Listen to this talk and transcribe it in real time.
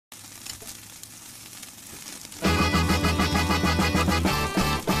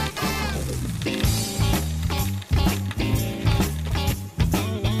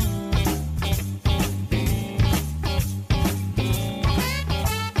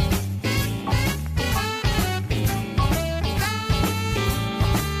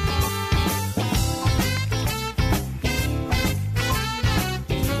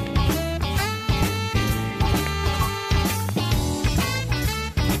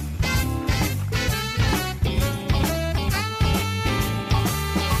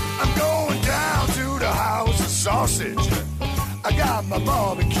sausage. I got my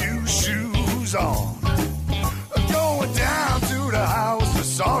barbecue shoes on. Going down to the house for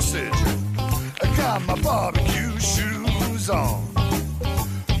sausage. I got my barbecue shoes on.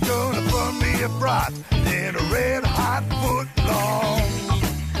 Gonna put me a brat in a red hot foot long.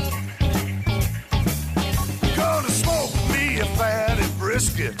 Gonna smoke me a fatty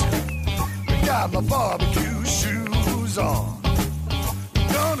brisket. I got my barbecue shoes on.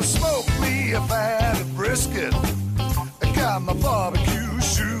 Gonna smoke me a fatty brisket. I got my barbecue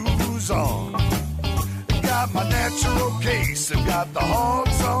shoes on. Got my natural case, I got the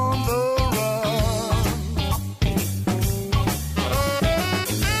hogs on the run.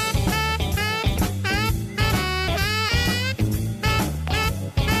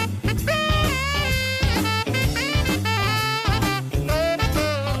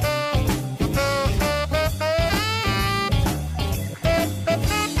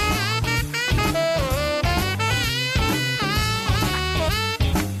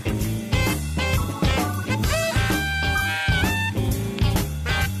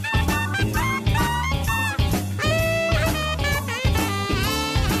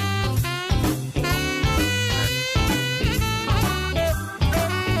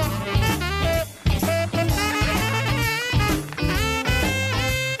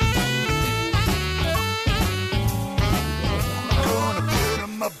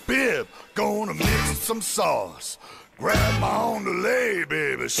 Gonna mix some sauce. Grab my on the lay,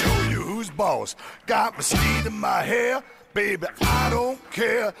 baby. Show you who's boss. Got mesquite in my hair, baby. I don't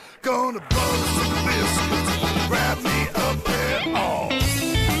care. Gonna butter some biscuits. Grab me a pair of.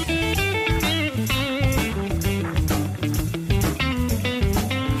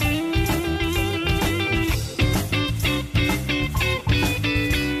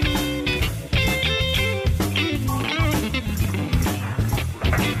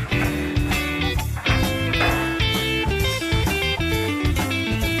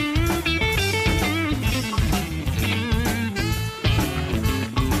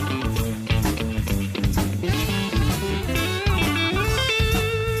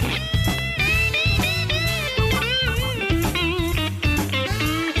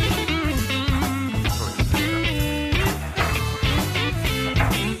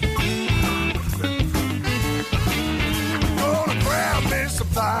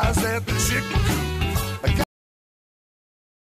 At the chicken coop.